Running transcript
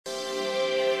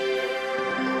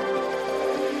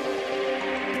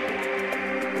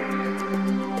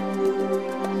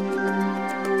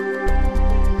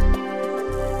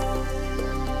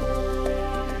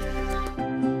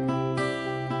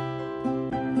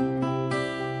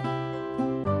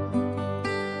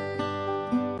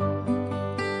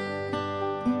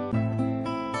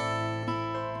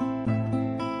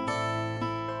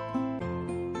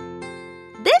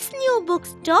new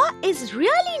bookstore is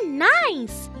really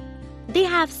nice. They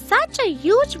have such a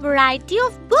huge variety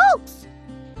of books.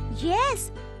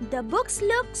 Yes, the books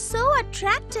look so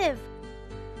attractive.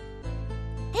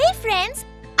 Hey friends,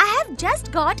 I have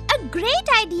just got a great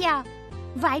idea.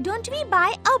 Why don't we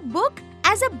buy a book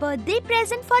as a birthday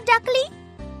present for Duckly?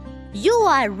 You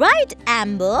are right,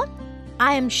 Amber.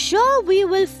 I am sure we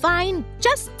will find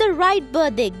just the right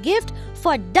birthday gift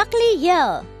for Duckly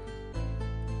here.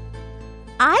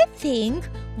 I think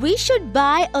we should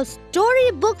buy a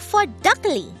storybook for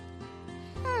Duckly.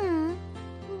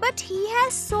 But he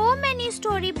has so many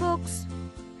storybooks.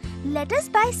 Let us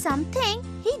buy something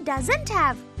he doesn't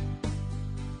have.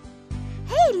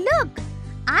 Hey, look!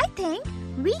 I think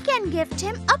we can gift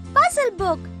him a puzzle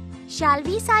book. Shall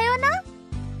we, Sayona?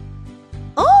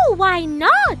 Oh, why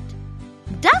not?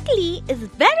 Duckly is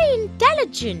very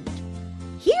intelligent.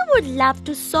 He would love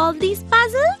to solve these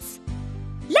puzzles.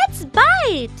 Let's buy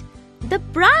it. The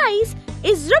price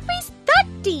is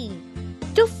 ₹30.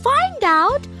 To find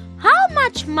out how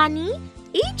much money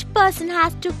each person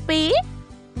has to pay,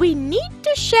 we need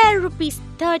to share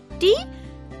 ₹30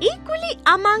 equally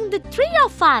among the three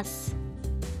of us.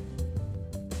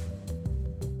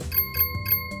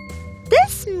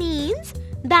 This means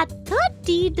that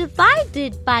 30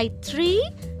 divided by 3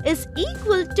 is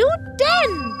equal to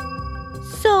 10.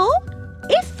 So,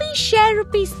 if we share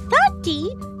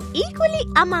 ₹30 equally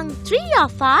among three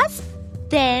of us,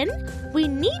 then we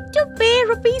need to pay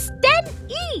 ₹10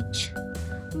 each.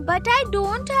 But I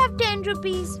don't have 10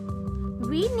 rupees.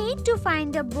 We need to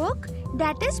find a book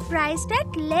that is priced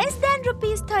at less than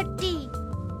 ₹30.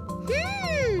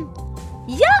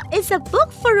 Here is a book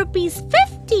for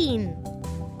 ₹15.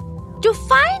 To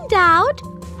find out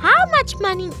how much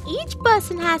money each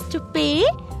person has to pay,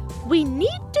 we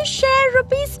need to share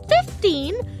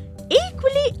 ₹15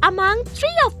 equally among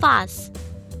three of us.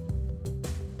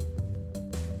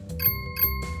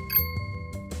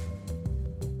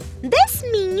 This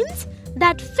means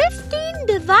that 15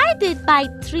 divided by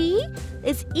 3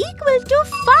 is equal to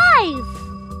 5.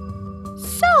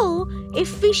 So, if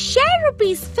we share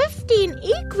 ₹15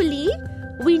 equally,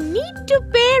 we need to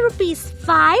pay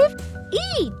 ₹5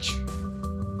 each.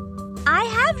 I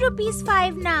have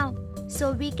 ₹5 now,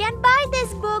 so we can buy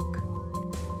this book.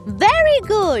 Very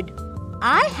good.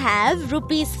 I have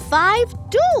 ₹5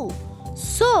 too.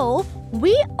 So,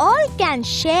 we all can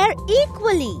share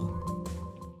equally.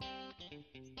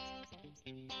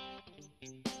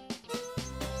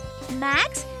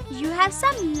 Max, you have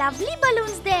some lovely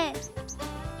balloons there.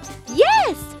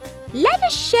 Yes, let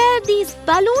us share these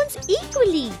balloons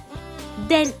equally.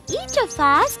 Then each of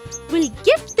us will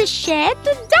gift the share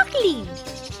to Duckly.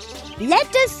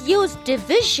 Let us use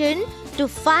division to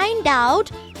find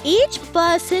out each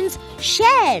person's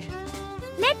share.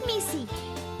 Let me see.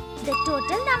 The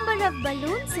total number of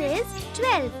balloons is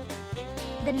 12.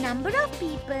 The number of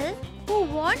people who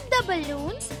want the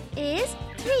balloons is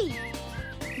 3.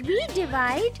 We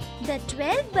divide the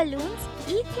 12 balloons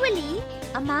equally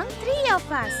among 3 of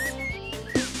us.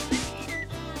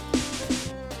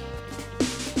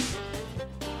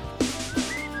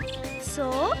 So,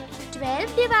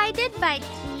 12 divided by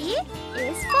 3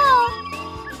 is 4.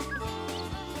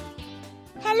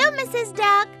 Hello, Mrs.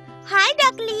 Duck. Hi,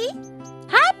 Duckly.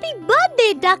 Happy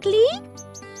birthday, Duckly.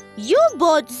 You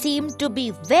both seem to be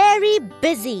very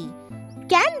busy.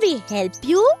 Can we help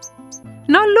you?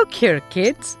 Now look here,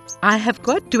 kids. I have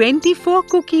got 24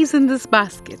 cookies in this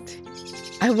basket.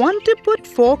 I want to put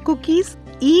 4 cookies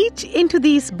each into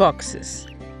these boxes.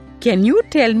 Can you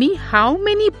tell me how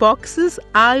many boxes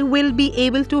I will be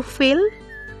able to fill?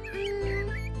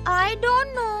 I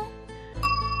don't know.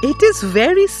 It is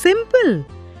very simple.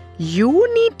 You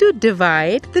need to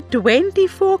divide the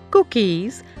 24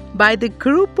 cookies by the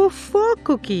group of 4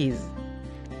 cookies.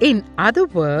 In other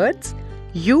words,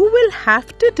 you will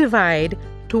have to divide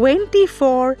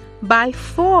 24 by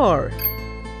 4.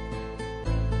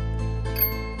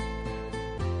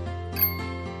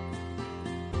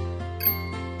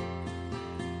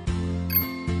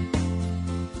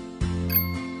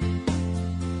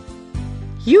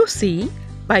 You see,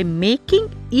 by making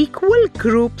equal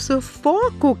groups of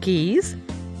 4 cookies,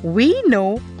 we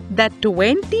know that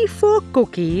 24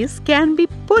 cookies can be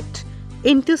put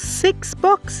into 6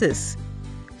 boxes.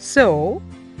 So,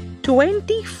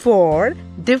 24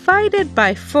 divided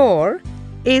by 4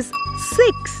 is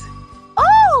 6.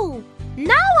 Oh,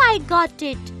 now I got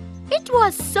it. It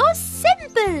was so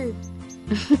simple.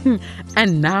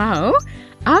 And now,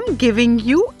 I'm giving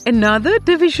you another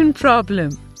division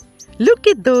problem. Look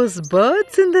at those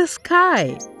birds in the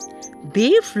sky.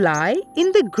 They fly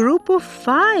in the group of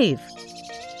 5.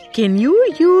 Can you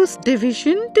use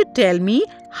division to tell me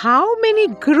how many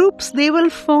groups they will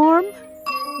form?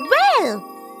 Well,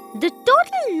 the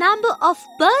total number of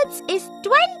birds is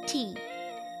 20.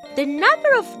 The number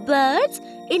of birds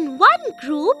in one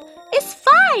group is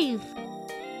 5.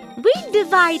 We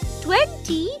divide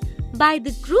 20 by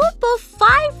the group of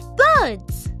 5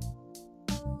 birds.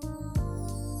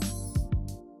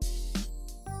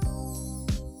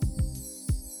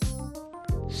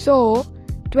 So,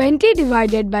 20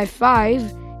 divided by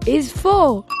 5 is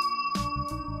 4.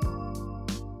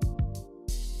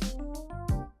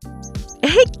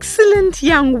 Excellent,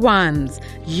 young ones.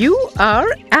 You are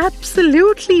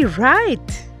absolutely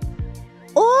right.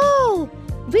 Oh,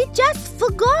 we just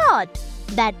forgot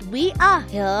that we are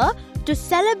here to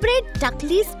celebrate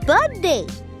Duckly's birthday.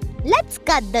 Let's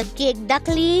cut the cake,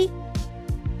 Duckly.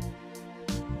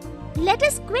 Let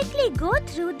us quickly go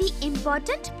through the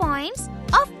important points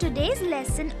of today's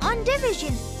lesson on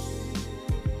division.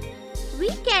 We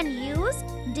can use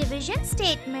division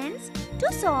statements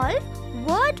to solve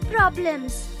word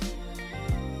problems.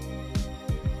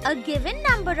 A given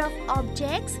number of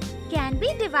objects can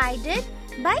be divided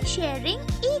by sharing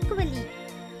equally.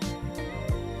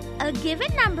 A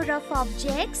given number of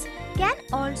objects can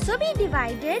also be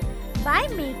divided by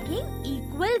making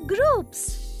equal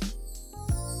groups.